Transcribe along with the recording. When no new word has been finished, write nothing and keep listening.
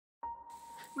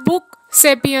Book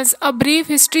Sapiens, A Brief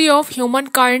History of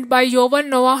Humankind by Yuval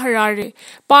Noah Harari.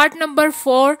 Part number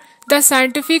 4, The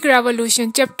Scientific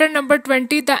Revolution. Chapter number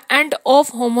 20, The End of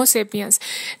Homo Sapiens.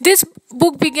 This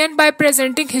book began by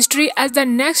presenting history as the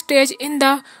next stage in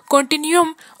the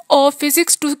continuum of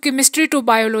physics to chemistry to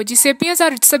biology. Sapiens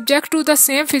are subject to the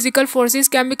same physical forces,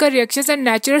 chemical reactions, and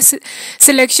natural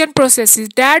selection processes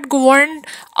that govern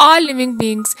all living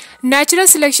beings. Natural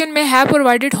selection may have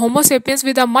provided Homo sapiens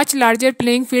with a much larger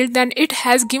playing field than it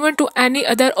has given to any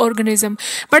other organism,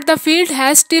 but the field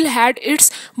has still had its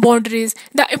boundaries.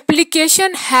 The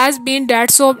implication has been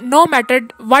that no matter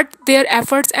what their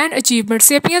efforts and achievements,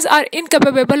 sapiens are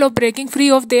incapable of breaking free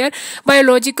of their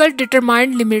biological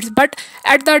determined limits. But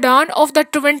at the dawn of the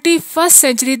 21st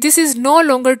century, this is no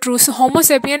longer true. So Homo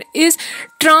sapien is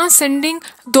transcending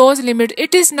those limits.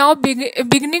 It is now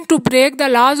beginning to break the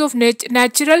laws of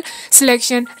natural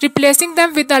selection, replacing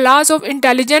them with the laws of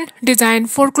intelligent design.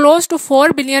 For close to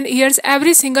 4 billion years,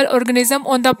 every single organism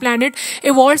on the planet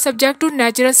evolved subject to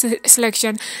natural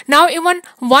selection. Now even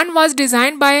one was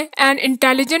designed by an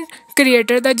intelligent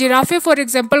creator. The giraffe, for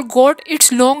example, got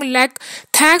its long leg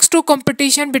thanks to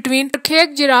competition between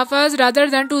archaic giraffes rather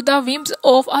than to the whims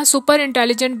of a super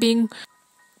intelligent being.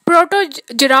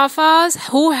 Proto-giraffes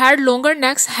who had longer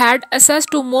necks had access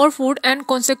to more food and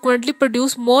consequently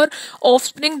produced more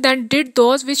offspring than did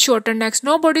those with shorter necks.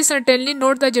 Nobody, certainly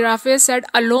not the giraffes, said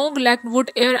a long leg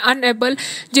would enable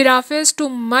giraffes to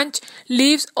munch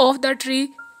leaves off the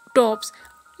tree tops.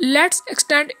 Let's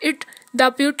extend it. The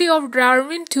beauty of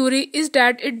Darwin theory is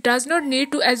that it does not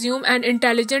need to assume an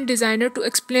intelligent designer to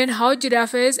explain how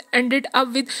giraffes ended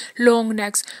up with long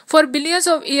necks. For billions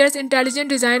of years, intelligent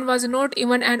design was not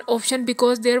even an option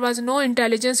because there was no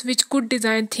intelligence which could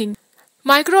design things.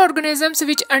 Microorganisms,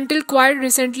 which until quite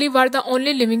recently were the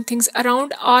only living things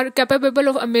around, are capable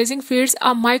of amazing feats.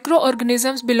 A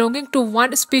microorganism belonging to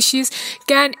one species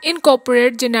can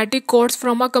incorporate genetic codes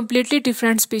from a completely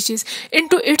different species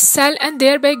into its cell and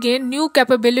thereby gain new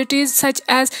capabilities such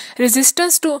as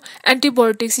resistance to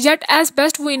antibiotics. Yet, as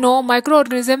best we know,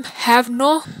 microorganisms have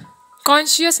no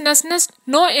consciousness,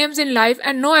 no aims in life,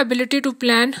 and no ability to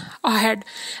plan ahead.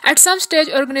 At some stage,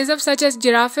 organisms such as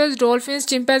giraffes, dolphins,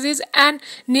 chimpanzees, and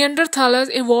Neanderthals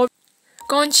evolved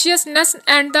consciousness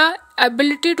and the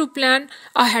ability to plan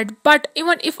ahead. But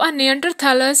even if a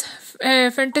Neanderthals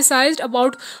fantasized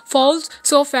about fowls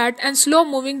so fat and slow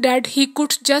moving that he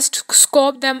could just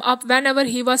scoop them up whenever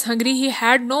he was hungry, he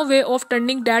had no way of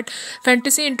turning that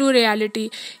fantasy into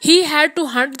reality. He had to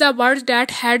hunt the birds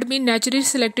that had been naturally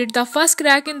selected. The first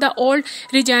crack in the old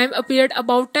regime appeared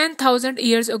about 10,000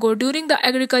 years ago. During the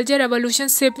agricultural revolution,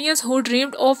 sapiens who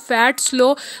dreamed of fat,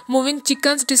 slow moving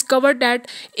chickens discovered that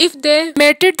if they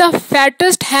mated the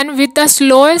fattest hen with the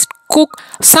slowest cook,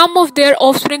 some of their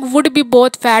offspring would be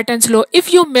both fat and slow.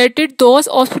 If you mated those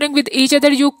offspring with each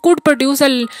other, you could produce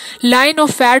a line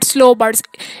of fat, slow birds.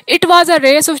 It was a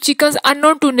race of chickens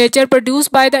unknown to nature,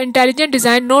 produced by the intelligent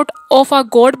design not of a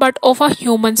god but of a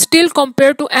human. Still,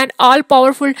 compared to an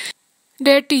all-powerful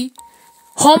deity,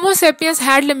 Homo sapiens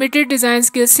had limited design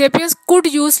skills. Sapiens could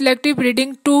use selective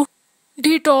breeding to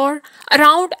detour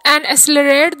around and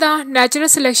accelerate the natural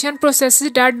selection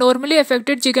processes that normally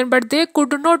affected chicken, but they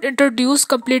could not introduce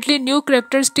completely new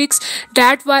characteristics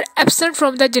that were absent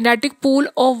from the genetic pool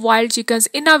of wild chickens.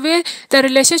 In a way, the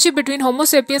relationship between Homo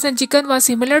sapiens and chicken was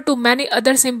similar to many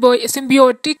other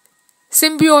symbiotic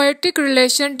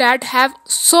relations that have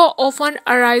so often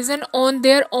arisen on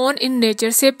their own in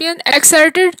nature. Sapiens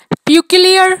exerted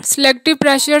peculiar selective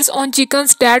pressures on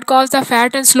chickens that caused the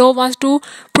fat and slow ones to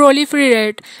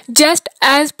proliferate, just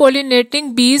as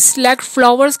pollinating bees select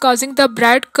flowers, causing the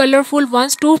bright, colorful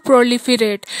ones to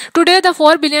proliferate. Today, the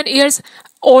 4 billion years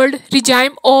old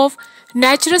regime of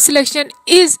natural selection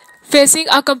is facing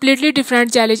a completely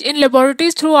different challenge. In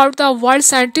laboratories throughout the world,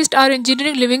 scientists are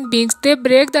engineering living beings. They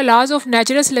break the laws of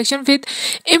natural selection with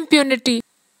impunity,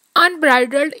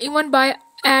 unbridled even by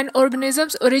an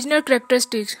organism's original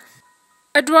characteristics.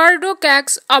 Eduardo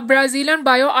Cax, a Brazilian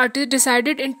bio-artist,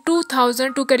 decided in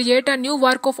 2000 to create a new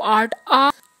work of art,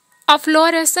 a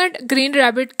fluorescent green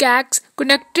rabbit. Cax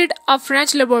connected a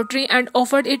French laboratory and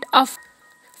offered it a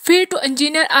fee to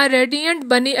engineer a radiant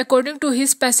bunny according to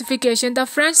his specification. The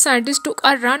French scientist took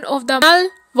a run of the male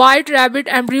white rabbit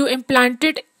embryo,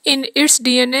 implanted in its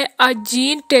DNA a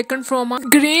gene taken from a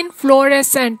green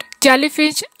fluorescent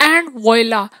jellyfish, and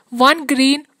voila, one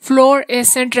green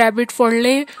fluorescent rabbit for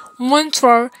Le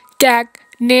Monsieur Cac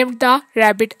named the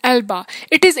rabbit Alba.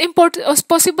 It is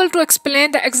possible to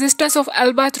explain the existence of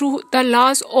Alba through the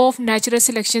laws of natural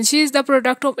selection. She is the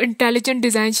product of intelligent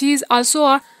design. She is also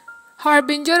a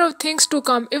harbinger of things to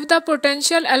come. If the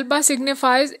potential Alba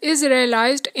signifies is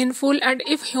realized in full, and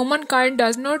if humankind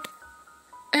does not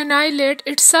annihilate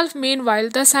itself meanwhile,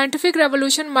 the scientific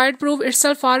revolution might prove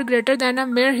itself far greater than a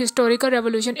mere historical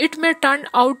revolution. It may turn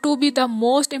out to be the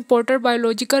most important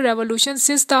biological revolution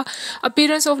since the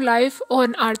appearance of life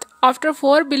on Earth. After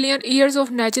 4 billion years of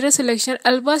natural selection,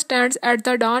 Alba stands at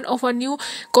the dawn of a new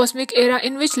cosmic era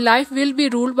in which life will be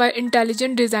ruled by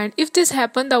intelligent design. If this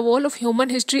happens, the whole of human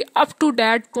history up to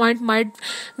that point might,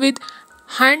 with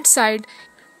hindsight,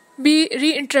 be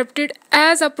reinterpreted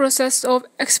as a process of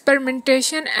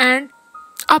experimentation and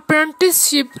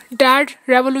apprenticeship that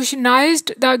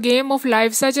revolutionized the game of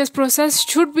life. Such a process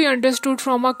should be understood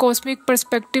from a cosmic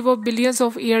perspective of billions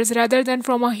of years rather than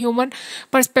from a human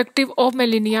perspective of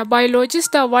millennia. Biologists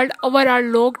the world over are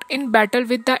locked in battle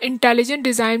with the intelligent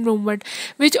design movement,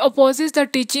 which opposes the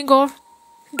teaching of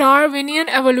Darwinian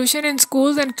evolution in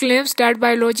schools and claims that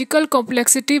biological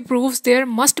complexity proves there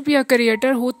must be a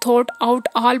creator who thought out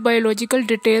all biological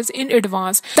details in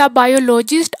advance. The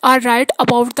biologists are right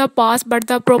about the past, but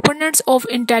the proponents of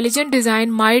intelligent design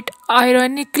might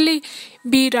ironically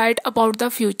be right about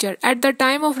the future. At the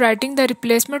time of writing, the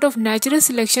replacement of natural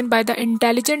selection by the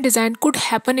intelligent design could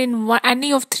happen in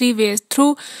any of three ways: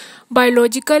 through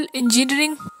biological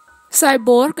engineering,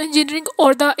 cyborg engineering,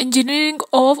 or the engineering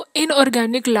of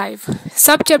inorganic life.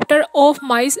 Subchapter of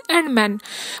mice and men.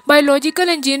 Biological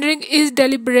engineering is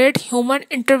deliberate human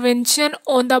intervention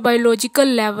on the biological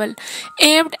level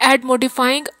aimed at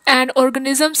modifying an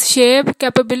organism's shape,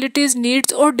 capabilities,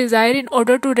 needs, or desire in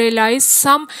order to realize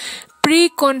some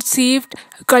preconceived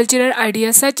cultural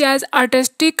ideas such as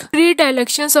artistic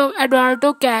predilections of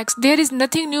Eduardo Cax. There is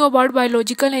nothing new about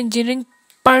biological engineering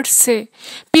per se.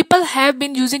 People have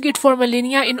been using it for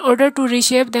millennia in order to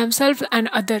reshape themselves and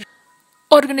other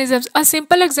organisms. A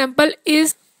simple example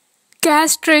is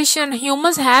castration.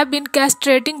 Humans have been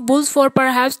castrating bulls for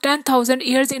perhaps 10,000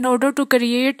 years in order to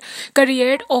create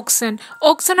oxen.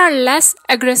 Oxen are less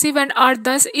aggressive and are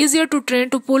thus easier to train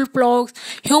to pull plows.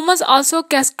 Humans also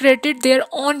castrated their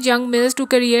own young males to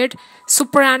create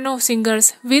soprano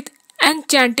singers with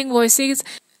enchanting voices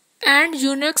and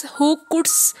eunuchs who could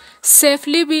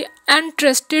safely be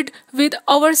entrusted with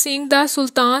overseeing the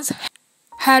sultan's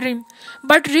harem.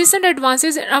 But recent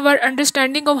advances in our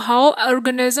understanding of how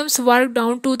organisms work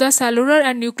down to the cellular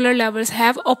and nuclear levels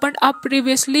have opened up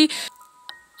previously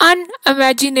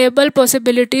unimaginable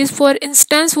possibilities. For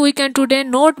instance, we can today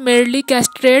not merely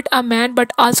castrate a man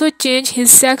but also change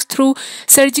his sex through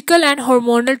surgical and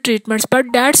hormonal treatments.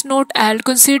 But that's not all.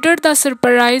 Consider the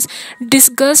surprise,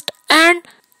 disgust, and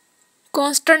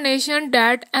consternation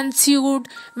that ensued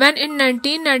when in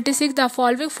 1996 the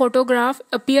following photograph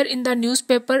appeared in the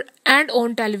newspaper and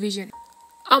on television.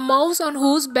 A mouse on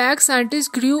whose back scientists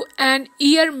grew an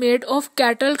ear made of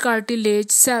cattle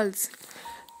cartilage cells.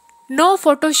 No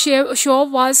Photoshop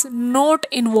was not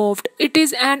involved. It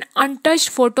is an untouched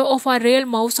photo of a real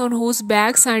mouse on whose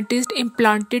back scientists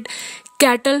implanted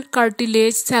cattle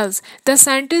cartilage cells. The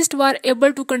scientists were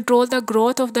able to control the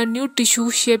growth of the new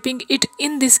tissue, shaping it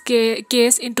in this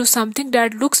case into something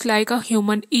that looks like a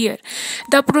human ear.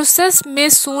 The process may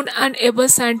soon enable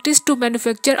scientists to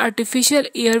manufacture artificial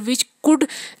ear which could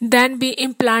then be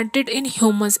implanted in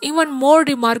humans. Even more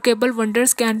remarkable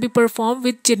wonders can be performed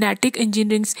with genetic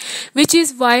engineering, which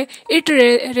is why it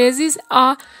raises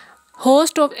a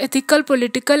host of ethical,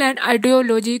 political, and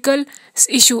ideological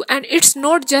issues. And it's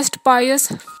not just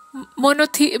pious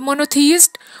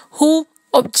monotheists who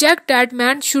object that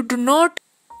man should not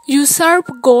usurp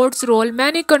God's role.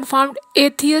 Many confirmed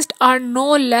atheists are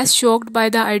no less shocked by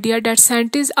the idea that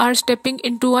scientists are stepping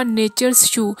into a nature's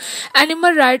shoe.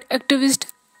 Animal rights activists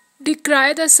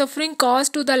decry the suffering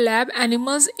caused to the lab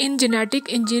animals in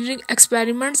genetic engineering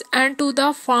experiments and to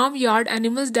the farmyard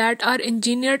animals that are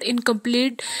engineered in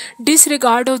complete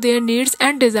disregard of their needs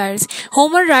and desires.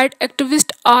 Human rights activists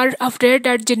are afraid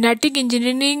that genetic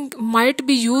engineering might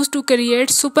be used to create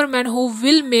supermen who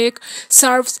will make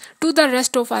serfs to the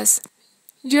rest of us.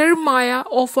 Jeremiah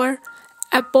offered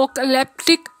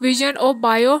apocalyptic vision of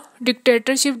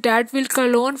bio-dictatorship that will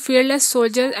clone fearless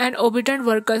soldiers and obedient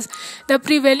workers. The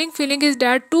prevailing feeling is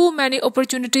that too many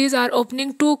opportunities are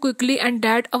opening too quickly and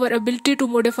that our ability to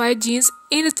modify genes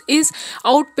is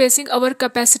outpacing our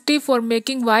capacity for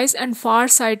making wise and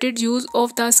far-sighted use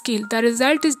of the skill. The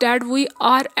result is that we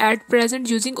are at present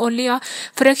using only a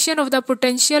fraction of the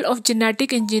potential of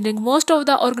genetic engineering. Most of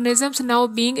the organisms now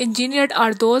being engineered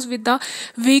are those with the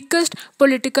weakest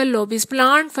political lobbies: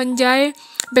 plant, fungi,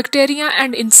 bacteria,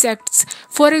 and insects.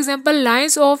 For example,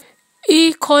 lines of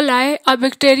E. coli, a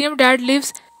bacterium that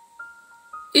lives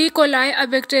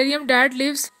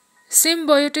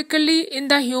symbiotically in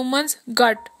the human's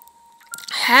gut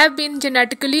have been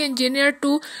genetically engineered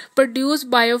to produce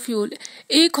biofuel.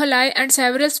 E. coli and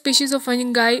several species of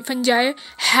fungi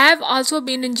have also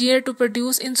been engineered to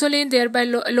produce insulin, thereby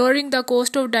lowering the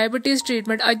cost of diabetes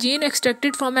treatment. A gene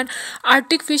extracted from an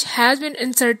Arctic fish has been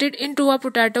inserted into a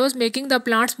potatoes, making the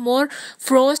plants more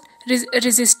frost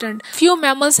resistant. Few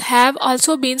mammals have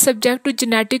also been subject to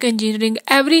genetic engineering.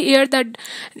 Every year, the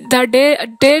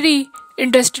dairy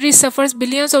industry suffers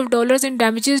billions of dollars in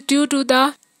damages due to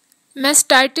the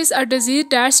mastitis, a disease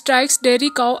that strikes dairy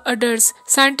cow udders.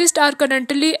 Scientists are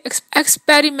currently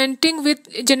experimenting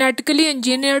with genetically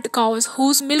engineered cows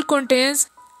whose milk contains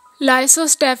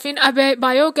lysostefin, a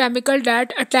biochemical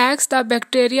that attacks the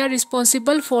bacteria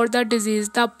responsible for the disease.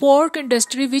 The pork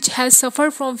industry, which has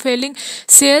suffered from failing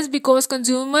sales because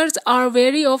consumers are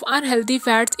wary of unhealthy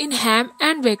fats in ham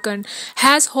and bacon,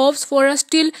 has hopes for a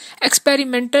still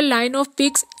experimental line of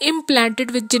pigs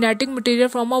implanted with genetic material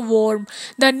from a worm.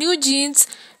 The new genes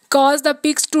cause the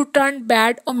pigs to turn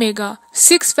bad omega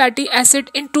 6 fatty acid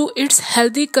into its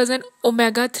healthy cousin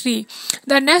omega 3.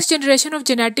 The next generation of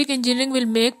genetic engineering will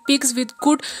make pigs with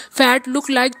good fat look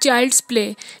like child's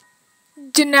play.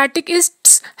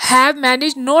 Geneticists have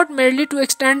managed not merely to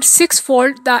extend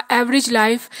six-fold the average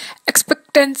life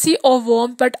expectancy of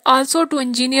worms, but also to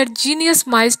engineer genius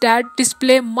mice that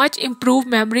display much improved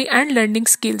memory and learning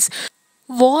skills.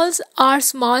 Voles are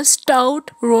small,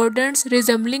 stout rodents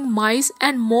resembling mice,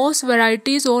 and most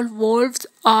varieties of wolves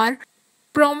are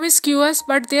promiscuous,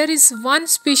 but there is one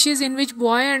species in which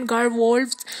boy and girl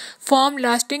wolves form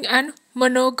lasting and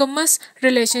monogamous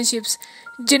relationships.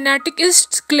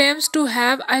 Geneticists claims to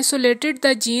have isolated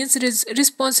the genes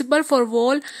responsible for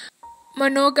vole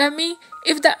monogamy.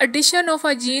 If the addition of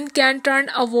a gene can turn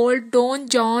a old Don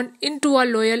John into a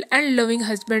loyal and loving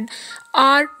husband,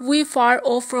 are we far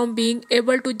off from being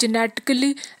able to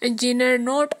genetically engineer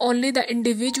not only the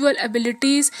individual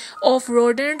abilities of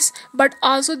rodents but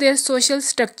also their social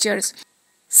structures?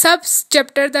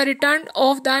 Sub-chapter: The Return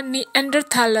of the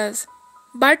Neanderthals.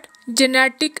 But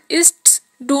geneticists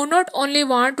do not only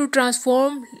want to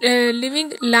transform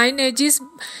living lineages,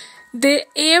 they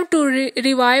aim to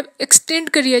revive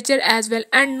extinct creatures as well,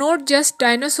 and not just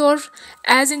dinosaurs.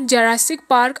 As in Jurassic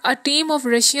Park, a team of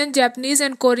Russian, Japanese,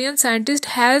 and Korean scientists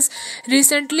has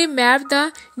recently mapped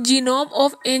the genome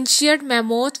of ancient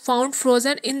mammoths found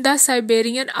frozen in the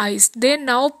Siberian ice. They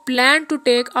now plan to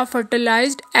take a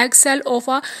fertilized egg cell of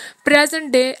a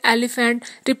present-day elephant,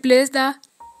 replace the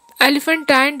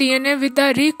elephantine DNA with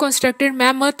the reconstructed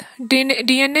mammoth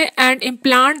DNA, and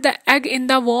implant the egg in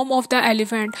the womb of the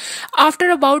elephant.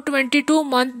 After about 22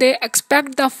 months, they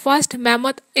expect the first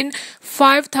mammoth in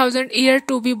 5,000 years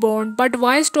to be born. But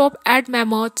why stop at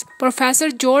mammoths?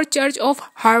 Professor George Church of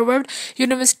Harvard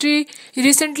University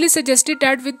recently suggested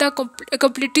that with the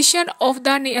completion of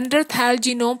the Neanderthal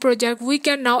Genome Project, we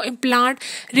can now implant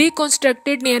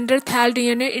reconstructed Neanderthal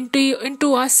DNA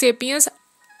into a sapiens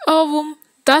ovum,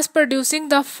 thus producing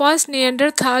the first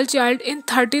Neanderthal child in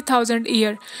 30,000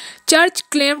 years. Church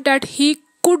claimed that he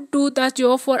could do the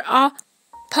job for a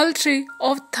paltry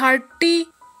of $30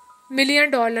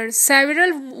 million.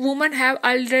 Several women have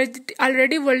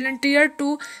already volunteered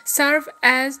to serve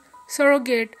as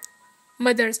surrogate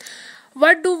mothers.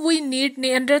 What do we need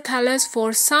Neanderthals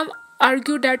for? Some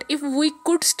argue that if we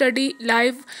could study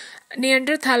live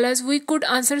Neanderthals, we could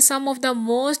answer some of the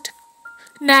most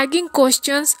nagging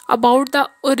questions about the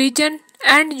origin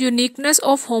and uniqueness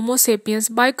of Homo sapiens.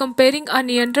 By comparing a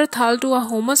Neanderthal to a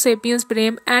Homo sapiens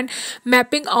brain and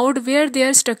mapping out where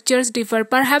their structures differ,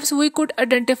 perhaps we could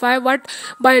identify what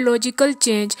biological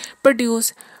change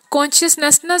produce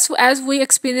consciousness as we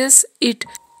experience it.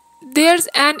 There's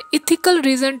an ethical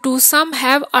reason too. Some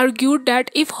have argued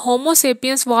that if Homo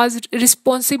sapiens was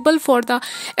responsible for the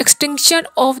extinction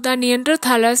of the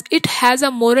Neanderthals, it has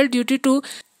a moral duty to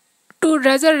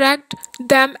resurrect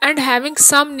them, and having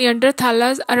some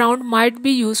Neanderthals around might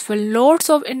be useful. Lots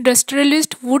of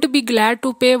industrialists would be glad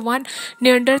to pay one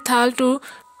Neanderthal to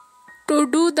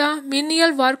do the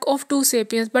menial work of two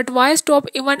sapiens. But why stop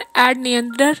even at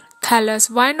Neanderthals?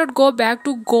 Why not go back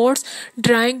to God's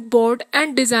drawing board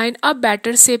and design a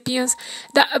better sapiens?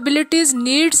 The abilities,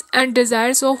 needs, and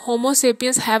desires of Homo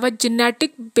sapiens have a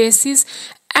genetic basis,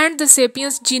 and the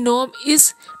sapiens genome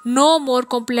is no more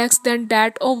complex than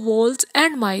that of wolves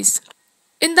and mice.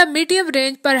 In the medium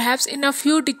range, perhaps in a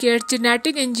few decades,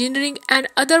 genetic engineering and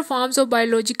other forms of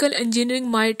biological engineering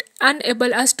might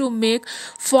enable us to make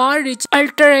far-reaching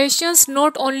alterations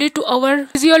not only to our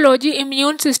physiology,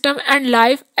 immune system, and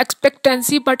life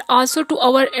expectancy, but also to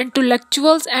our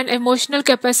intellectuals and emotional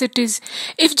capacities.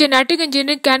 If genetic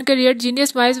engineering can create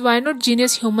genius mice, why not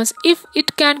genius humans? If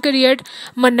it can create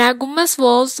monogamous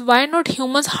wolves, why not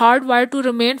humans hardwired to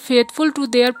remain faithful to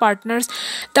their partners?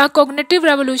 The cognitive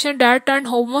revolution that turned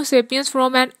Homo sapiens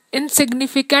from an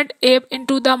insignificant ape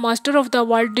into the master of the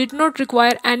world did not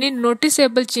require any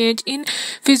noticeable change in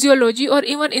physiology or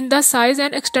even in the size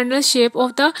and external shape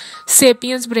of the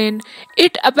sapiens brain.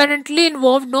 It apparently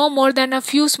involved no more than a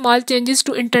few small changes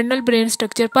to internal brain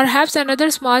structure. Perhaps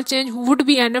another small change would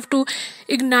be enough to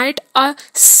ignite a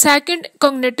second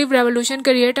cognitive revolution,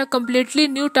 create a completely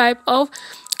new type of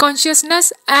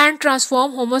consciousness, and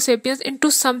transform Homo sapiens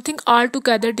into something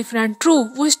altogether different.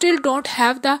 True, we still don't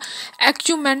have the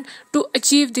acumen to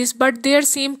achieve this, but there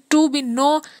seems to be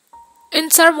no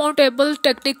insurmountable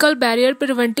technical barrier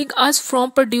preventing us from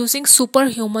producing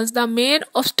superhumans. The main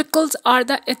obstacles are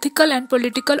the ethical and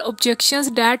political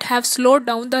objections that have slowed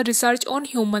down the research on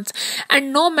humans.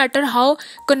 And no matter how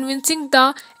convincing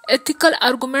the ethical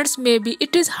arguments may be,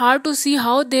 it is hard to see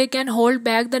how they can hold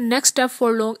back the next step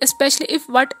for long, especially if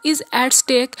what is at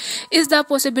stake is the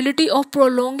possibility of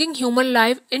prolonging human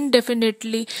life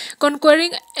indefinitely,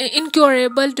 conquering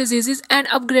incurable diseases, and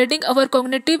upgrading our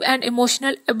cognitive and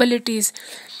emotional abilities.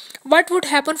 What would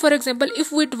happen, for example,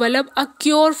 if we develop a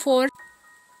cure for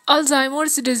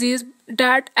Alzheimer's disease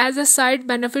that, as a side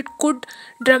benefit, could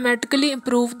dramatically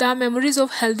improve the memories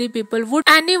of healthy people? Would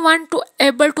anyone to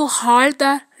able to halt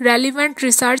the relevant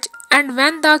research? And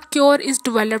when the cure is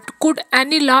developed, could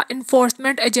any law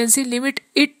enforcement agency limit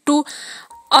it to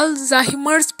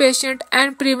Alzheimer's patient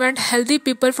and prevent healthy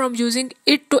people from using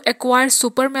it to acquire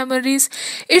super memories?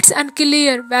 It's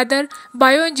unclear whether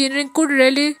bioengineering could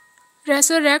really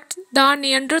resurrect the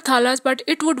Neanderthals, but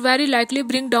it would very likely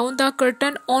bring down the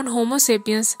curtain on Homo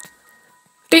sapiens.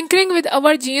 Tinkering with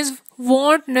our genes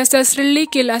won't necessarily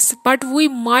kill us, but we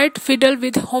might fiddle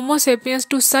with Homo sapiens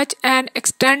to such an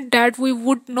extent that we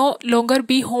would no longer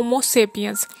be Homo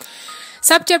sapiens.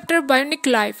 Subchapter Bionic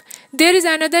Life. There is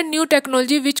another new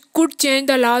technology which could change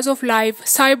the laws of life: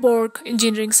 cyborg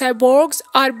engineering. Cyborgs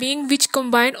are beings which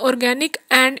combine organic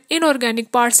and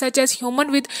inorganic parts such as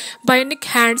human with bionic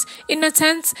hands. In a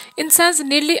sense,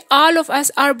 nearly all of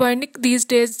us are bionic these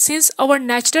days, since our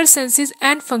natural senses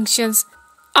and functions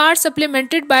are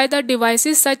supplemented by the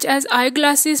devices such as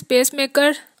eyeglasses,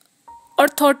 pacemaker,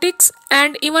 orthotics,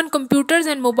 and even computers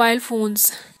and mobile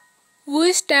phones.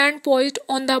 We stand poised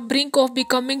on the brink of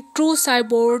becoming true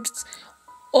cyborgs,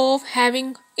 of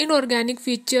having inorganic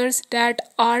features that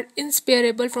are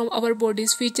inseparable from our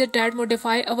bodies, features that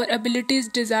modify our abilities,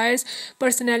 desires,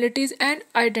 personalities, and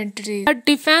identities. The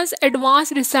Defense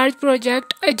Advanced Research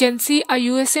Project Agency, a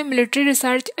USA military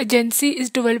research agency, is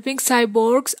developing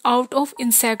cyborgs out of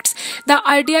insects. The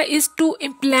idea is to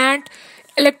implant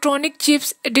electronic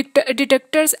chips,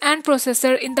 detectors, and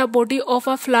processor in the body of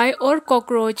a fly or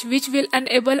cockroach, which will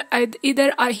enable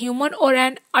either a human or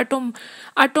an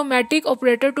automatic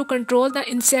operator to control the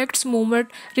insect's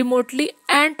movement remotely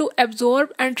and to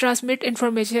absorb and transmit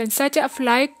information. Such a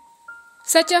fly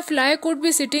could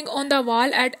be sitting on the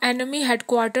wall at enemy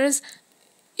headquarters,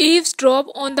 eavesdrop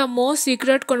on the most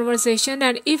secret conversation,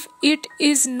 and if it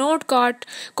is not caught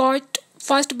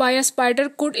first by a spider,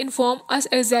 could inform us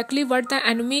exactly what the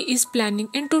enemy is planning.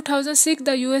 In 2006,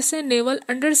 the USA Naval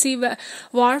Undersea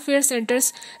Warfare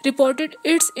Centers reported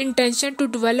its intention to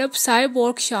develop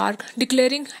cyborg shark,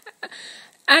 declaring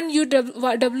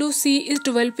NUWC is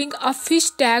developing a fish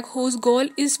tag whose goal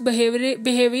is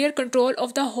behavior control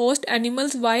of the host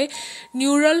animals via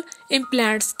neural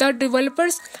implants. The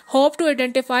developers hope to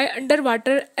identify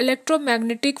underwater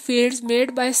electromagnetic fields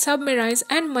made by submarines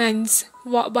and mines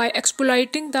by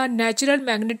exploiting the natural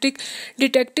magnetic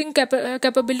detecting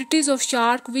capabilities of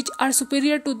sharks, which are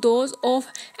superior to those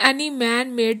of any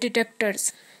man-made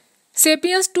detectors.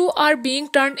 Sapiens too are being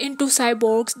turned into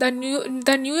cyborgs.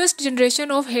 The newest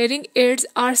generation of hearing aids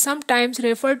are sometimes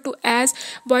referred to as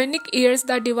bionic ears.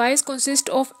 The device consists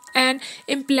of an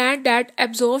implant that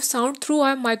absorbs sound through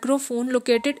a microphone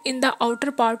located in the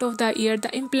outer part of the ear.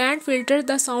 The implant filters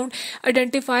the sound,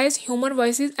 identifies human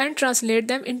voices, and translates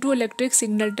them into electric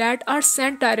signals that are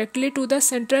sent directly to the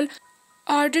central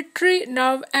auditory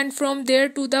nerve and from there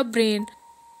to the brain.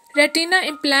 Retina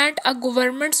Implant, a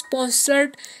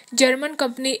government-sponsored German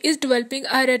company, is developing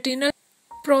a retinal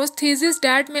prosthesis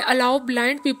that may allow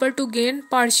blind people to gain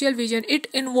partial vision. It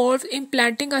involves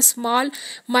implanting a small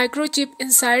microchip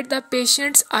inside the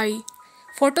patient's eye.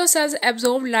 Photocells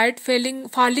absorb light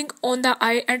falling on the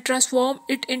eye and transform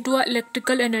it into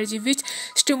electrical energy, which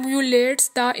stimulates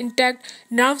the intact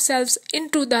nerve cells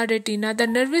into the retina. The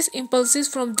nervous impulses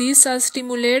from these cells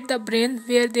stimulate the brain,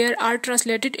 where they are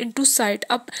translated into sight.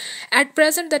 At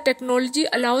present, the technology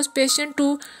allows patients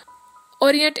to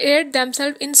orientate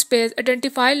themselves in space,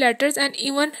 identify letters, and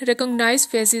even recognize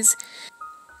faces.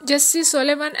 Jesse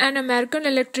Sullivan, an American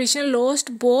electrician,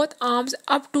 lost both arms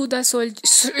up to the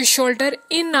shoulder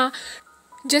in a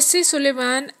Jesse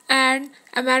Sullivan, an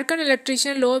American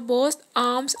electrician, lost both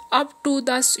arms up to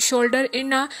the shoulder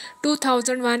in a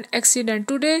 2001 accident.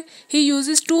 Today, he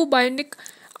uses two bionic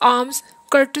arms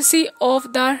courtesy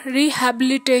of the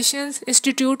Rehabilitation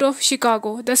Institute of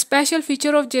Chicago. The special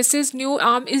feature of Jesse's new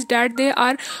arm is that they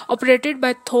are operated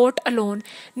by thought alone.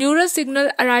 Neural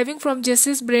signals arriving from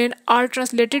Jesse's brain are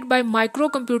translated by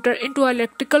microcomputer into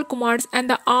electrical commands, and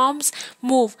the arms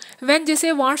move. When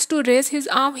Jesse wants to raise his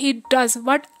arm, he does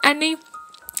what any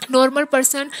normal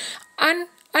person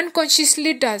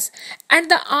unconsciously does,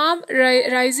 and the arm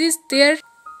rises there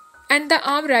and the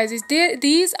arm rises.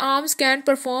 These arms can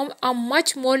perform a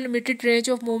much more limited range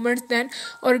of movements than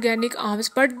organic arms,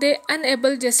 but they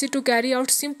enable Jesse to carry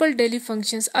out simple daily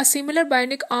functions. A similar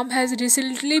bionic arm has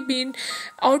recently been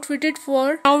outfitted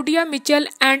for Claudia Mitchell,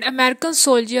 an American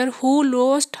soldier who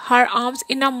lost her arms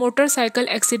in a motorcycle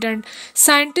accident.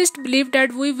 Scientists believe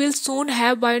that we will soon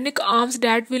have bionic arms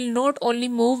that will not only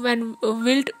move when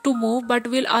willed to move, but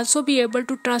will also be able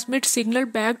to transmit signal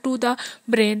back to the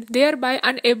brain, thereby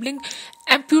enabling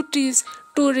amputees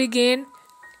to regain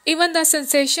even the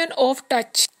sensation of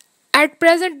touch. At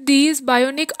present, these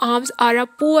bionic arms are a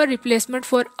poor replacement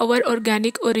for our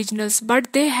organic originals,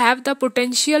 but they have the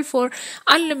potential for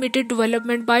unlimited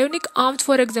development. Bionic arms,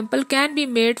 for example, can be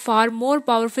made far more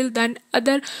powerful than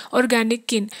other organic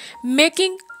kin,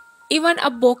 making even a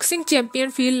boxing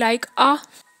champion feel like a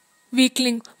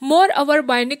weakling. More, our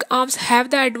bionic arms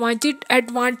have the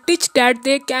advantage that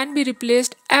they can be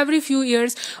replaced every few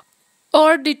years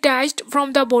or detached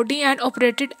from the body and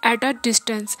operated at a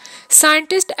distance.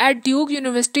 Scientists at Duke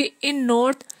University in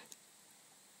North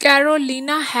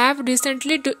Carolina have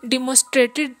recently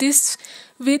demonstrated this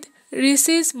with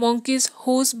rhesus monkeys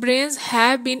whose brains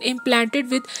have been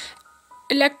implanted with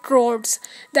electrodes.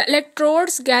 The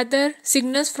electrodes gather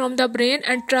signals from the brain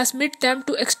and transmit them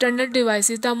to external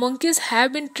devices. The monkeys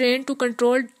have been trained to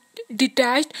control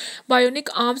detached bionic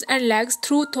arms and legs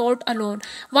through thought alone.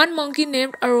 One monkey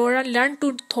named Aurora learned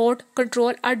to thought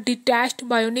control a detached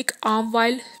bionic arm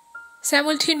while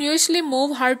simultaneously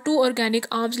move her two organic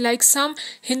arms like some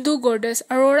Hindu goddess.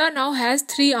 Aurora now has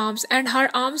 3 arms, and her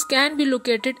arms can be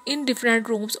located in different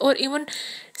rooms or even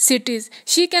cities.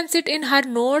 She can sit in her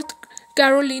North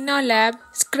Carolina lab,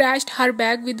 scratch her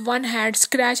back with one hand,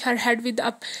 scratch her head with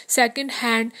a second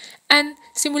hand, and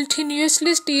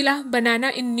simultaneously steal a banana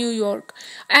in New York.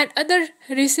 Another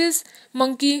rhesus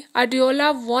monkey,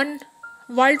 Adiola, won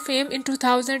world fame in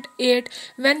 2008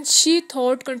 when she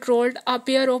thought controlled a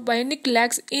pair of bionic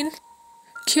legs in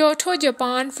Kyoto,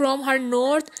 Japan from her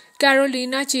North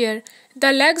Carolina chair.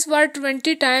 The legs were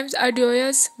 20 times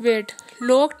Adiola's weight.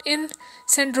 Locked-in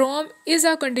syndrome is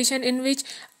a condition in which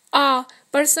a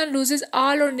person loses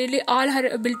all or nearly all her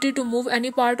ability to move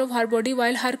any part of her body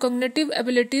while her cognitive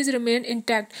abilities remain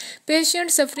intact.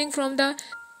 Patients suffering from the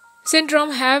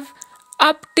syndrome have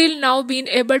up till now been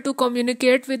able to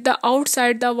communicate with the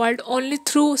outside the world only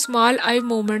through small eye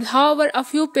movements. However, a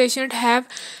few patients have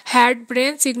had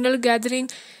brain signal gathering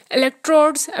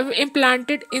electrodes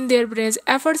implanted in their brains.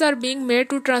 Efforts are being made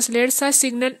to translate such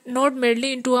signal not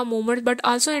merely into a movement but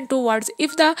also into words.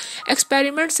 If the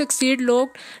experiment succeeds,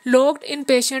 locked-in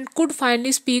patient could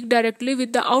finally speak directly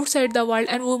with the outside the world,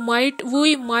 and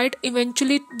we might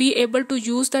eventually be able to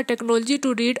use the technology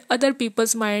to read other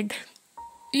people's mind.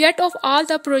 Yet of all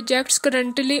the projects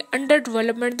currently under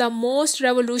development, the most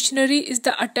revolutionary is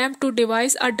the attempt to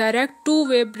devise a direct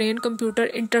two-way brain-computer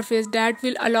interface that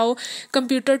will allow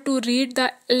computer to read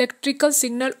the electrical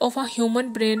signal of a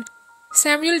human brain,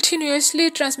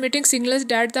 simultaneously transmitting signals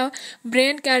that the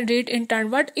brain can read in turn.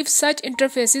 What if such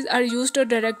interfaces are used to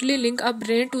directly link a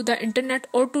brain to the internet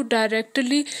or to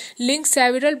directly link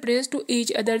several brains to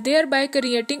each other, thereby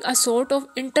creating a sort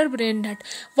of interbrain net?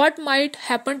 What might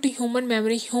happen to human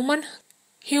memory, human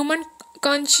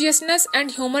consciousness,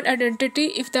 and human identity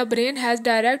if the brain has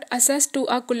direct access to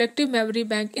a collective memory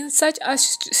bank? In such a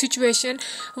situation,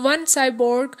 one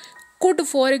cyborg could,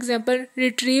 for example,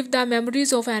 retrieve the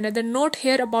memories of another, not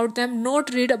hear about them,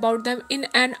 not read about them in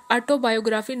an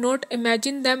autobiography, not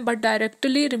imagine them, but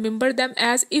directly remember them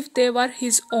as if they were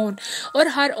his own or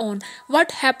her own.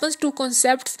 What happens to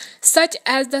concepts such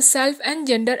as the self and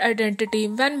gender identity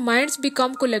when minds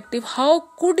become collective? How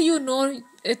could you know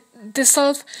the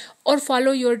self or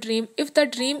follow your dream if the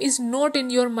dream is not in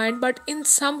your mind but in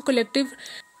some collective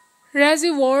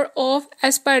reservoir of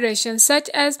aspiration, such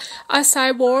as a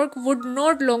cyborg would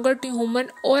not longer be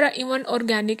human or even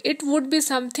organic. It would be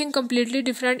something completely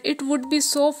different. It would be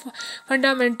so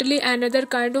fundamentally another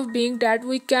kind of being that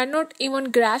we cannot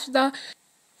even grasp the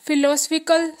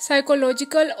philosophical,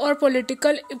 psychological, or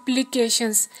political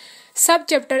implications.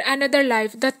 Subchapter Another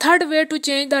Life. The third way to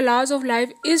change the laws of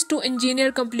life is to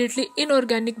engineer completely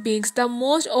inorganic beings. The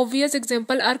most obvious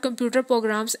example are computer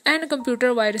programs and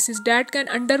computer viruses that can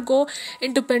undergo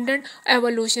independent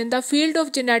evolution. The field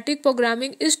of genetic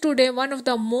programming is today one of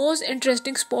the most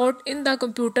interesting spots in the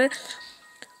computer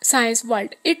science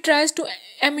world. It tries to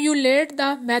emulate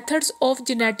the methods of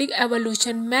genetic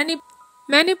evolution.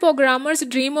 Many programmers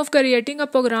dream of creating a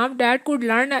program that could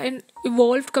learn and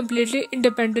evolve completely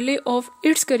independently of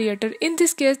its creator. In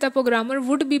this case, the programmer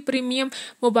would be premium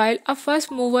mobile, a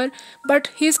first mover, but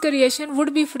his creation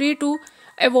would be free to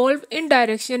evolve in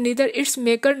direction neither its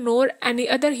maker nor any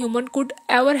other human could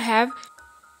ever have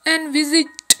envisaged.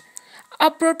 A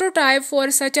prototype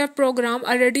for such a program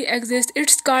already exists.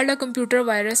 It's called a computer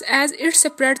virus. As it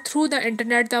spreads through the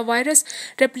internet, the virus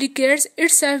replicates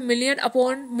itself million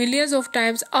upon millions of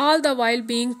times, all the while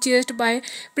being chased by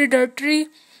predatory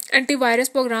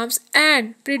antivirus programs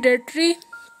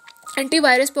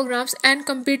and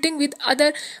competing with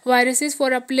other viruses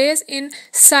for a place in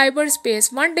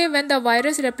cyberspace. One day when the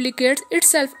virus replicates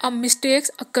itself, a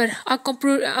mistakes occur, a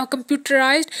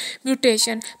computerized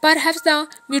mutation. Perhaps the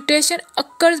mutation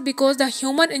occurs because the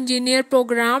human engineer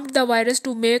programmed the virus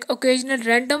to make occasional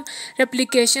random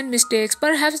replication mistakes.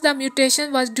 Perhaps the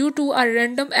mutation was due to a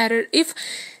random error. If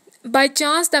by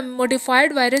chance the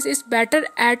modified virus is better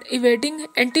at evading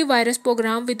antivirus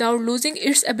program without losing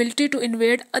its ability to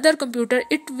invade other computer,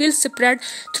 it will spread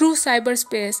through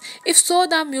cyberspace. If so,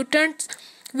 the mutants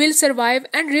will survive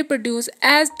and reproduce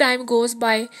as time goes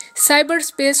by.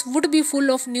 Cyberspace would be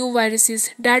full of new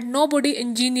viruses that nobody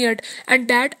engineered and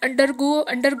that undergo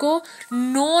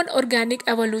non-organic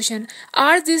evolution.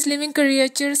 Are these living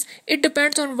creatures? It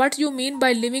depends on what you mean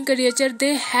by living creature.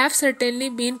 They have certainly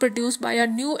been produced by a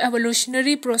new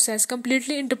evolutionary process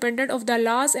completely independent of the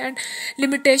laws and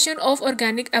limitation of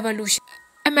organic evolution.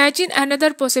 Imagine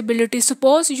another possibility.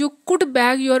 Suppose you could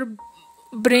bag your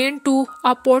brain to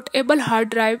a portable hard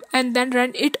drive and then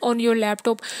run it on your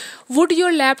laptop. Would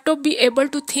your laptop be able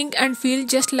to think and feel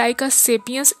just like a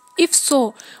sapiens? If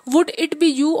so, would it be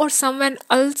you or someone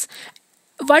else?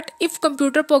 What if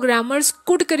computer programmers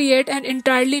could create an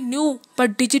entirely new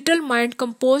but digital mind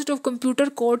composed of computer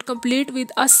code complete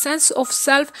with a sense of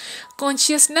self,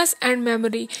 consciousness and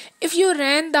memory? If you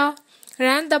ran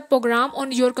the program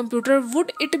on your computer,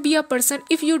 would it be a person?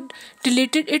 If you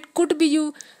deleted it, could be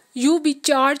you be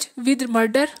charged with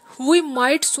murder? We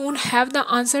might soon have the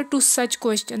answer to such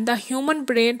question. The Human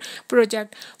Brain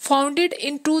Project, founded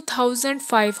in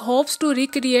 2005, hopes to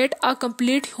recreate a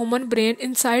complete human brain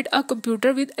inside a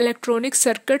computer with electronic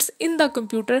circuits in the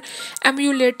computer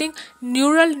emulating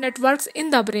neural networks in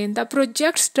the brain. The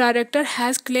project's director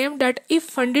has claimed that if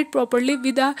funded properly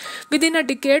within a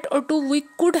decade or two, we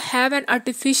could have an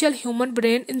artificial human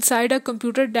brain inside a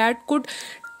computer that could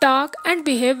talk and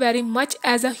behave very much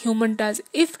as a human does.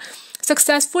 If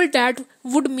successful, that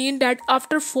would mean that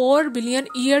after 4 billion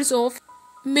years of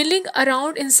milling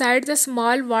around inside the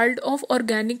small world of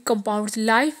organic compounds,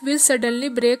 life will suddenly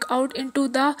break out into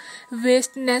the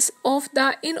vastness of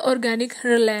the inorganic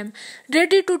realm,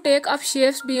 ready to take up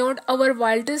shapes beyond our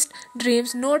wildest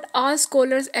dreams. Not all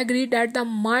scholars agree that the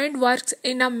mind works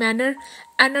in a manner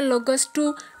analogous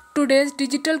to today's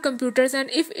digital computers, and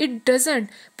if it doesn't,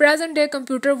 present day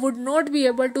computer would not be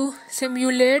able to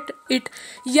simulate it.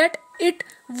 Yet it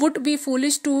would be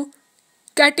foolish to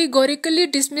categorically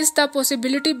dismissed the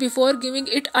possibility before giving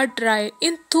it a try.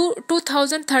 In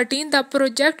 2013, the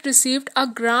project received a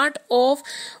grant of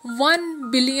 £1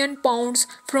 billion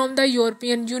from the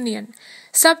European Union.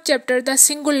 Subchapter The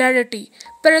Singularity.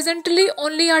 Presently,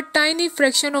 only a tiny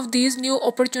fraction of these new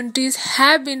opportunities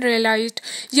have been realized,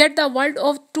 yet the world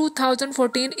of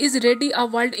 2014 is already a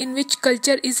world in which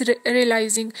culture is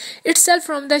realizing itself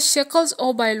from the shackles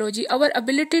of biology. Our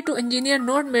ability to engineer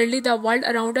not merely the world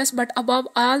around us but above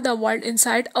all the world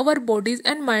inside our bodies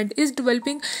and mind is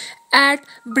developing at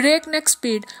breakneck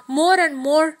speed. More and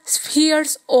more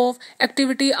spheres of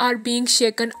activity are being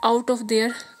shaken out of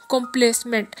their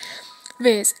complacent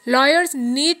ways. Lawyers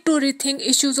need to rethink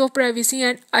issues of privacy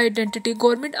and identity.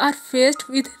 Government are faced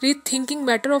with rethinking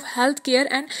matter of healthcare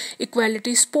and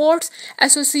equality. Sports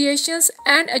associations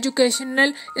and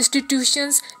educational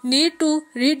institutions need to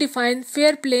redefine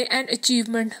fair play and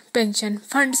achievement, pension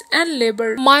funds and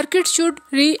labor. Market should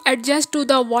readjust to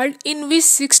the world in which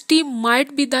 60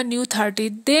 might be the new 30.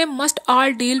 They must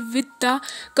all deal with the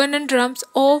conundrums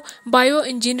of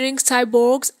bioengineering,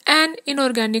 cyborgs and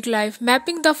inorganic life.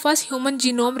 Mapping the first human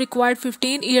genome required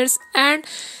 15 years and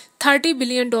 $30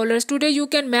 billion. Today you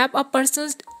can map a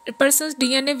person's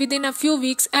DNA within a few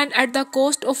weeks and at the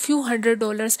cost of few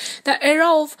 $100. The era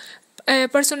of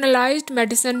personalized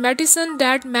medicine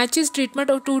that matches treatment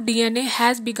to DNA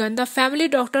has begun. The family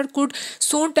doctor could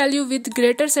soon tell you with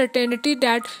greater certainty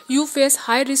that you face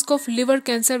high risk of liver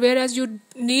cancer, whereas you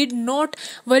need not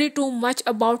worry too much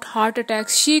about heart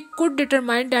attacks. She could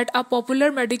determine that a popular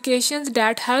medication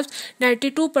that helps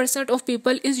 92% of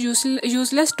people is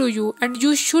useless to you, and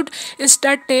you should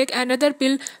instead take another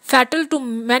pill fatal to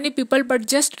many people but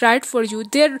just right for you.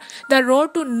 The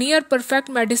road to near perfect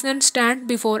medicine stands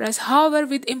before us. However,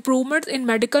 with improvements in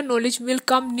medical knowledge will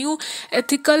come new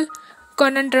ethical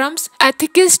conundrums.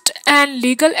 Ethicists and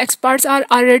legal experts are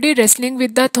already wrestling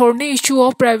with the thorny issue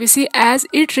of privacy as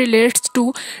it relates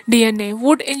to DNA.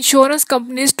 Would insurance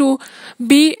companies to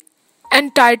be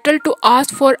entitled to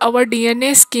ask for our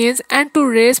DNA scans and to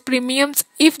raise premiums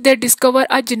if they discover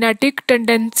a genetic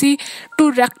tendency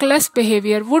to reckless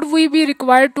behavior? Would we be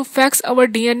required to fax our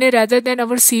DNA rather than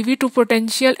our CV to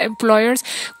potential employers?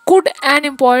 Could an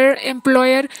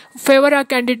employer favor a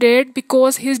candidate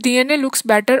because his DNA looks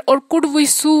better, or could we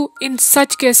sue in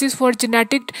such cases for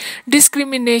genetic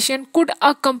discrimination? Could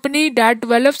a company that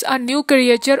develops a new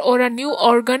creature or a new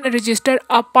organ register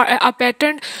a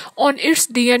patent on its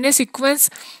DNA sequence?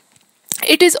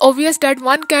 It is obvious that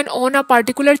one can own a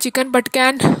particular chicken, but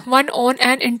can one own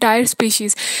an entire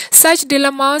species? Such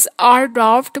dilemmas are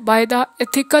dwarfed by the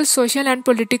ethical, social, and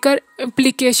political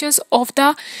implications of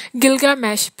the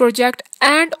Gilgamesh project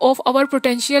and of our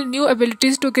potential new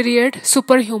abilities to create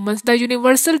superhumans. The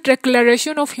Universal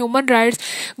Declaration of Human Rights,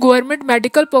 government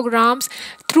medical programs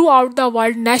throughout the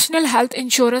world, national health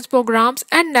insurance programs,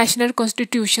 and national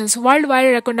constitutions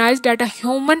worldwide recognize that a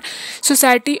human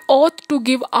society ought to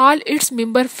give all its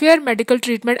members fair medical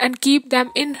treatment and keep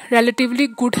them in relatively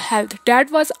good health.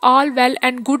 That was all well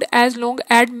and good as long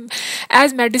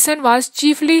as medicine was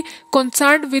chiefly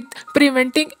concerned with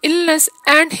preventing illness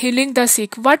and healing the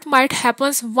sick. What might happen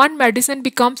when medicine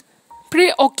becomes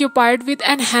preoccupied with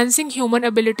enhancing human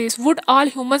abilities? Would all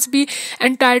humans be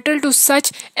entitled to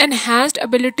such enhanced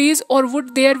abilities, or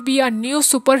would there be a new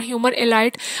superhuman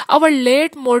elite? Our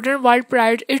late modern world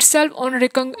prides itself on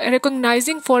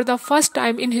recognizing for the first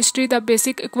time in history the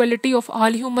basic equality of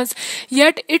all humans,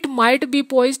 yet it might be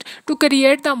poised to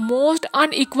create the most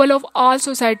unequal of all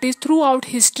societies throughout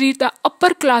history. The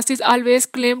upper classes always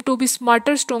claim to be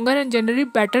smarter, stronger, and generally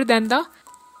better than the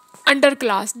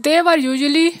underclass. They were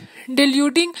usually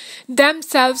deluding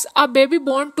themselves. A baby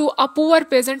born to a poor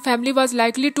peasant family was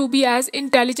likely to be as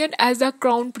intelligent as the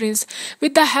crown prince.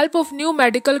 With the help of new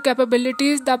medical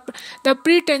capabilities, the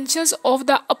pretensions of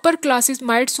the upper classes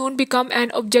might soon become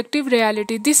an objective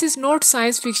reality. This is not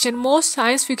science fiction. Most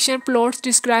science fiction plots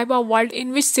describe a world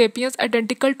in which sapiens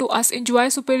identical to us enjoy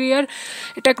superior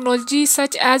technology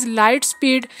such as light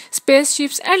speed,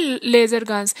 spaceships, and laser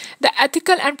guns. The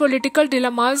ethical and political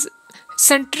dilemmas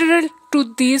central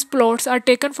to these plots are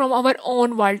taken from our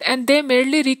own world, and they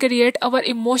merely recreate our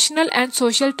emotional and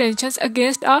social tensions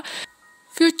against a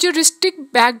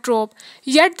futuristic backdrop.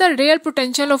 Yet the real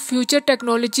potential of future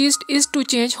technologies is to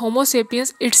change Homo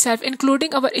sapiens itself,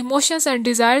 including our emotions and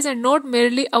desires, and not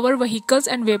merely our vehicles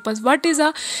and weapons. What is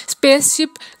a spaceship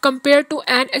compared to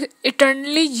an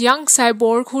eternally young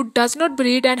cyborg who does not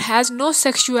breed and has no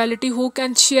sexuality, who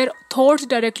can share thoughts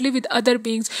directly with other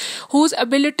beings, whose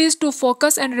abilities to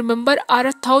focus and remember are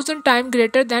 1,000 times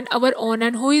greater than our own,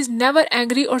 and who is never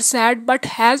angry or sad but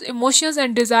has emotions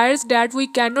and desires that we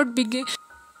cannot begin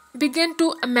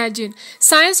to imagine?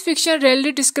 Science fiction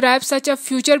rarely describes such a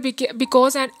future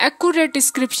because an accurate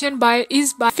description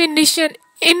is by definition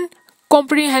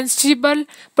incomprehensible.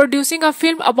 Producing a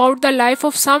film about the life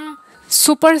of some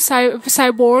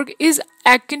cyborg is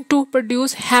akin to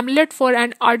produce Hamlet for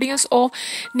an audience of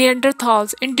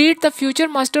Neanderthals. Indeed, the future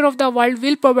master of the world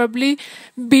will probably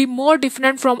be more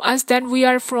different from us than we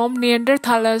are from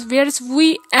Neanderthals. Whereas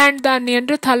we and the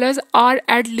Neanderthals are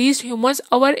at least humans,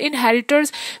 our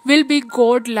inheritors will be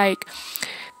godlike.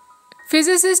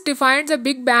 Physicists defined the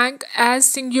Big Bang as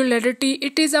singularity.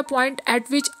 It is a point at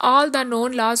which all the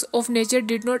known laws of nature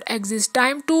did not exist.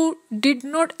 Time too did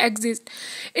not exist.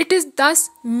 It is thus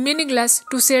meaningless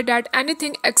to say that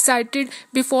anything existed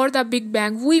before the Big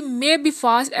Bang. We may be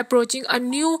fast approaching a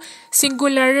new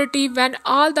singularity when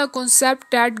all the concepts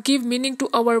that give meaning to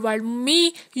our world,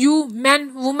 me, you,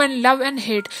 man, woman, love, and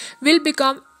hate, will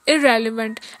become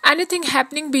irrelevant. Anything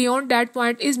happening beyond that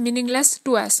point is meaningless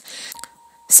to us.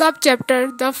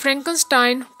 Subchapter The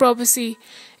Frankenstein Prophecy.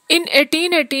 In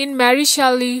 1818, Mary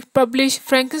Shelley published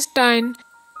Frankenstein,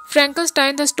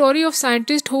 the story of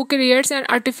scientist who creates an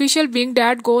artificial being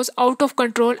that goes out of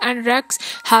control and wreaks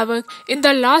havoc. In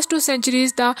the last 2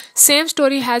 centuries, the same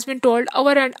story has been told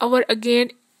over and over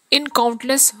again in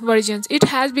countless versions. It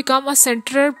has become a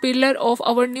central pillar of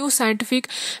our new scientific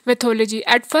mythology.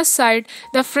 At first sight,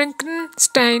 the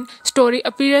Frankenstein story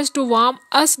appears to warn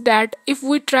us that if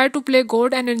we try to play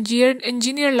God and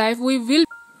engineer life, we will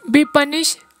be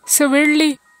punished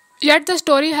severely. Yet the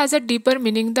story has a deeper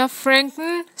meaning. The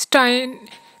Frankenstein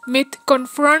myth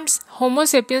confronts Homo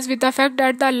sapiens with the fact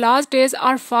that the last days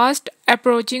are fast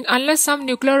approaching. Unless some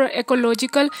nuclear or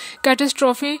ecological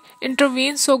catastrophe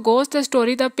intervenes, so goes the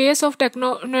story. The pace of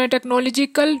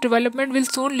technological development will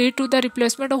soon lead to the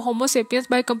replacement of Homo sapiens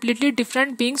by completely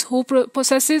different beings who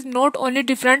possesses not only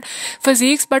different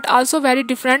physiques but also very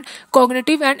different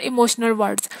cognitive and emotional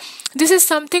worlds. This is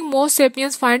something most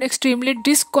sapiens find extremely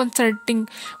disconcerting.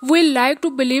 We like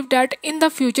to believe that in the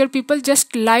future people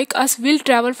just like us will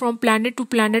travel from planet to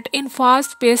planet in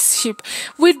fast spaceship.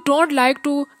 We don't like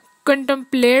to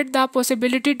contemplate the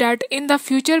possibility that in the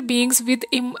future beings with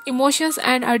emotions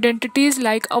and identities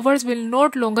like ours will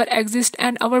not longer exist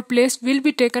and our place will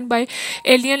be taken by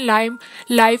alien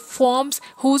life forms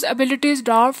whose abilities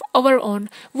dwarf our own.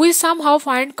 We somehow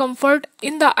find comfort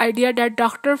in the idea that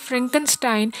Dr.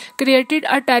 Frankenstein created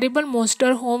a terrible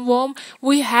monster whom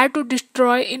we had to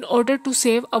destroy in order to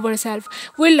save ourselves.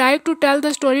 We like to tell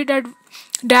the story that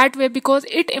way because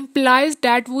it implies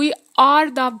that we are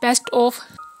the best of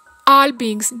all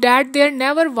beings, that there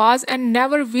never was and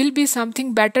never will be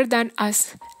something better than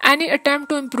us. Any attempt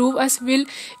to improve us will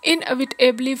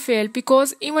inevitably fail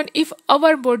because even if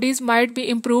our bodies might be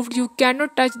improved, you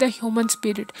cannot touch the human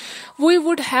spirit. We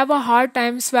would have a hard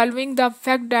time swallowing the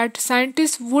fact that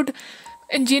scientists would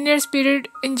engineer spirit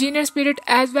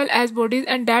as well as bodies,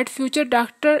 and that future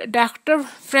Dr.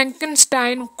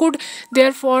 Frankenstein could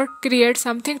therefore create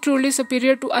something truly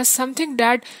superior to us, something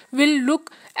that will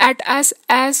look at us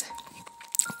as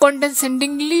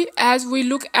condescendingly as we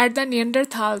look at the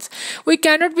Neanderthals. We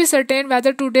cannot be certain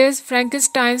whether today's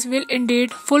Frankensteins will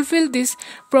indeed fulfill this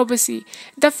prophecy.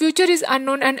 The future is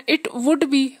unknown, and it would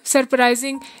be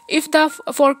surprising if the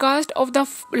forecast of the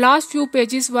last few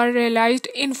pages were realized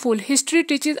in full. History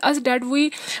teaches us that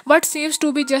what seems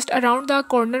to be just around the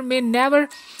corner may never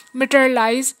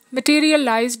materialize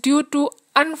due to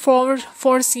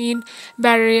unforeseen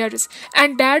barriers,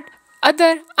 and that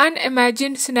other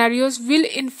unimagined scenarios will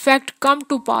in fact come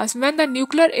to pass. When the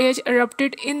nuclear age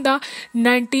erupted in the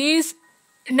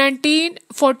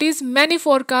 1940s, many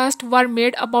forecasts were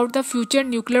made about the future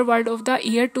nuclear world of the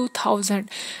year 2000.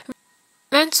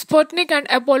 When Sputnik and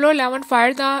Apollo 11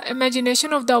 fired the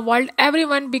imagination of the world,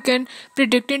 everyone began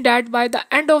predicting that by the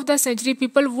end of the century,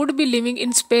 people would be living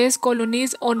in space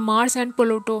colonies on Mars and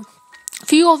Pluto.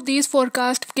 Few of these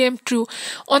forecasts came true.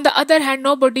 On the other hand,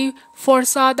 nobody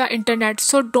foresaw the internet.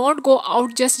 So don't go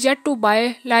out just yet to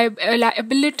buy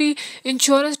liability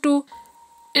insurance to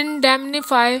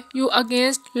indemnify you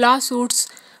against lawsuits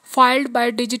filed by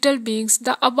digital beings.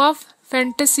 The above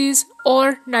fantasies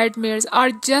or nightmares are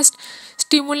just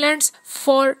stimulants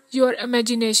for your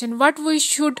imagination. What we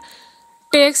should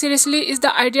take seriously is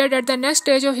the idea that the next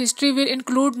stage of history will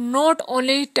include not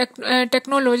only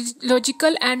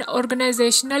technological and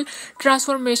organizational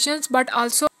transformations but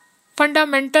also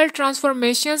fundamental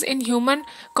transformations in human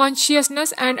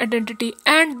consciousness and identity.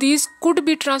 And these could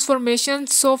be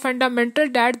transformations so fundamental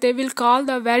that they will call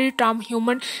the very term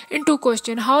human into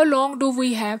question. How long do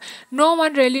we have? No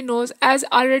one really knows. As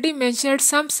already mentioned,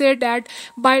 some say that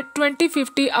by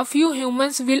 2050 a few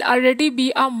humans will already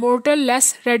be a mortal.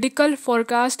 Less radical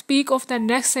forecast peak of the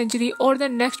next century or the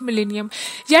next millennium.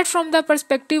 Yet from the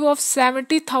perspective of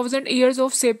 70,000 years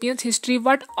of sapiens history,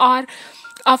 what are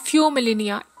a few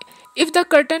millennia? If the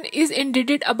curtain is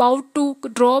indeed about to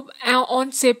drop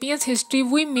on sapiens history,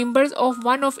 we members of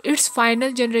one of its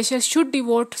final generations should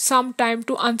devote some time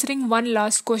to answering one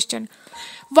last question.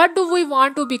 What do we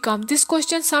want to become? This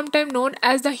question, sometimes known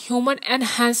as the human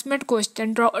enhancement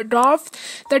question, dwarfs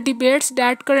the debates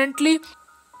that currently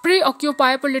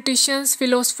preoccupy politicians,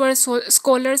 philosophers,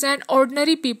 scholars, and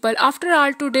ordinary people. After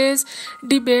all, today's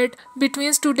debate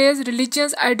between today's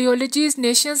religions, ideologies,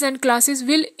 nations, and classes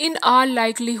will, in all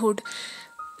likelihood,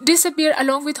 disappear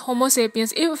along with Homo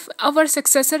sapiens. If our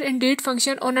successor indeed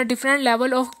function on a different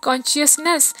level of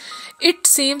consciousness, it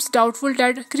seems doubtful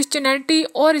that Christianity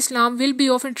or Islam will be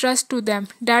of interest to them,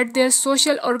 that their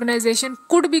social organization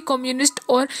could be communist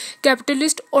or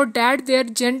capitalist, or that their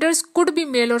genders could be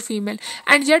male or female.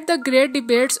 And yet the great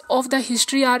debates of the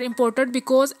history are important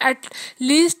because at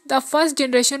least the first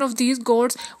generation of these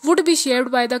gods would be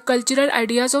shaped by the cultural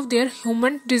ideas of their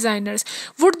human designers.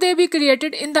 Would they be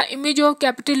created in the image of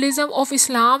capitalism, of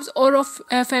Islam, or of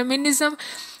feminism?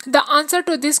 The answer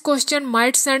to this question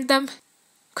might send them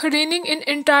careening in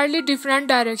entirely different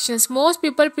directions. Most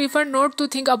people prefer not to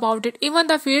think about it. Even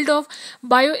the field of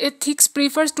bioethics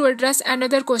prefers to address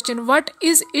another question: what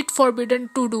is it forbidden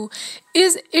to do?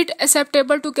 Is it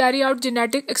acceptable to carry out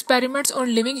genetic experiments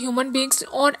on living human beings,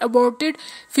 on aborted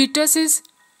fetuses,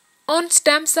 on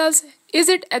stem cells? Is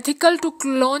it ethical to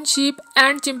clone sheep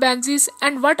and chimpanzees?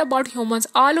 And what about humans?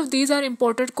 All of these are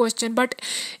important questions, but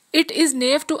it is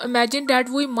naive to imagine that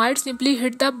we might simply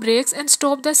hit the brakes and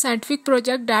stop the scientific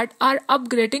projects that are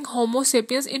upgrading Homo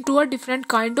sapiens into a different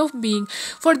kind of being.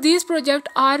 For these projects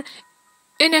are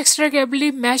inextricably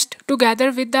meshed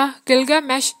together with the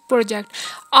Gilgamesh project.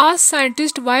 Ask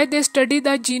scientists why they study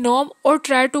the genome, or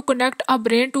try to connect a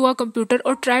brain to a computer,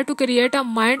 or try to create a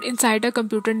mind inside a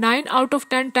computer. 9 out of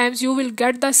 10 times you will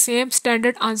get the same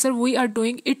standard answer: we are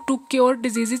doing it to cure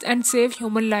diseases and save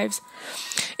human lives.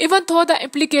 Even though the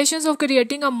implications of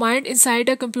creating a mind inside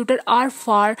a computer are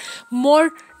far more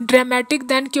dramatic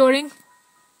than curing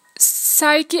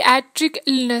psychiatric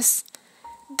illness,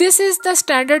 this is the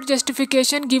standard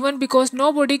justification given because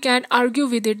nobody can argue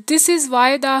with it. This is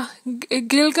why the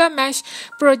Gilgamesh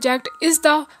project is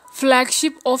the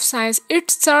flagship of science. It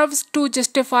serves to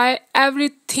justify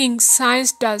everything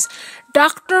science does.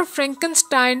 Dr.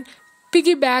 Frankenstein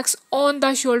piggybacks on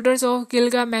the shoulders of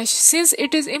Gilgamesh. Since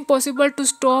it is impossible to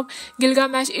stop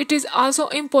Gilgamesh, it is also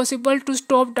impossible to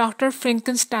stop Dr.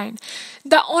 Frankenstein.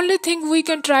 The only thing we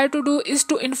can try to do is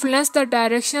to influence the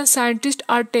direction scientists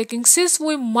are taking, since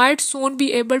we might soon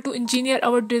be able to engineer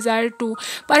our desire to.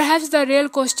 Perhaps the real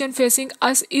question facing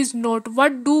us is not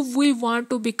what do we want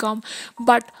to become,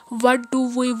 but what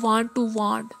do we want to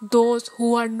want. Those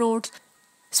who are not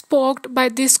sparked by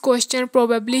this question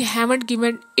probably haven't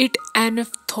given it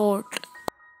enough thought.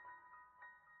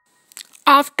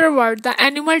 Afterward, the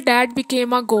animal that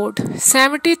became a god.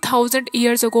 70,000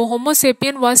 years ago, Homo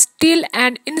sapien was still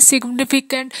an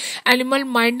insignificant animal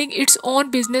minding its own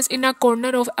business in a corner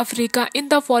of Africa. In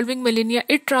the following millennia,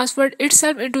 it transferred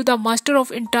itself into the master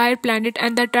of entire planet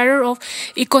and the terror of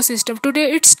ecosystem.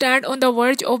 Today, it stands on the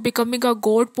verge of becoming a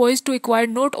god, poised to acquire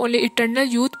not only eternal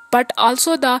youth but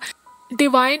also the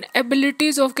divine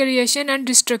abilities of creation and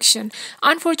destruction.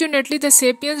 Unfortunately, the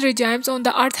sapiens regimes on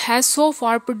the earth has so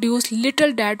far produced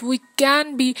little that we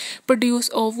can be produce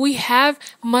of. We have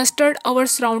mastered our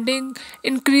surrounding,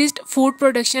 increased food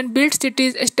production, built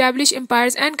cities, established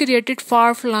empires, and created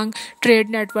far-flung trade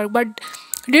network. But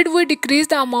did we decrease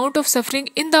the amount of suffering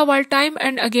in the world? Time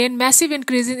and again, massive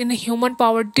increases in human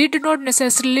power did not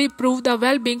necessarily improve the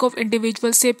well-being of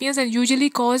individual sapiens and usually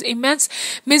cause immense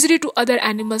misery to other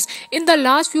animals. In the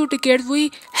last few decades,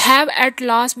 we have at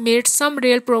last made some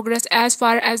real progress as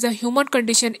far as the human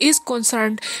condition is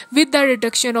concerned, with the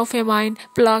reduction of famine,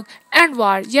 plague, and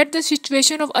war. Yet the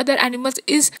situation of other animals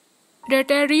is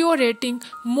deteriorating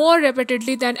more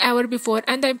rapidly than ever before,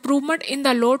 and the improvement in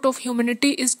the lot of humanity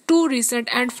is too recent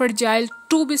and fragile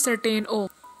to be certain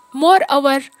of.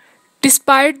 Moreover,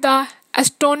 despite the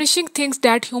astonishing things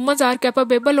that humans are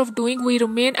capable of doing, we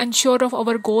remain unsure of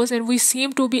our goals, and we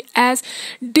seem to be as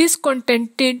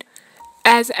discontented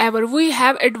as ever. We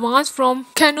have advanced from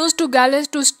canoes to galleys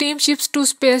to steamships to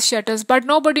space shuttles, but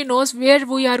nobody knows where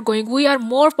we are going. We are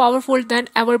more powerful than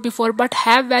ever before, but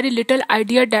have very little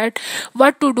idea that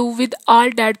what to do with all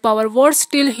that power. Worse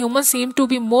still, humans seem to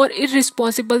be more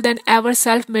irresponsible than ever,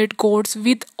 self-made gods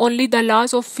with only the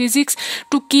laws of physics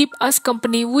to keep us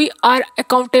company. We are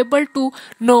accountable to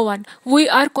no one. We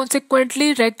are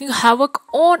consequently wreaking havoc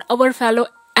on our fellow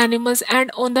animals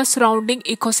and on the surrounding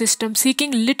ecosystem,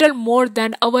 seeking little more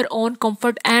than our own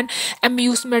comfort and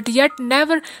amusement, yet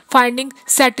never finding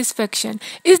satisfaction.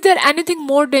 Is there anything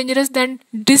more dangerous than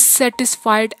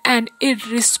dissatisfied and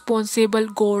irresponsible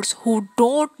gods who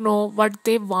don't know what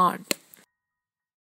they want?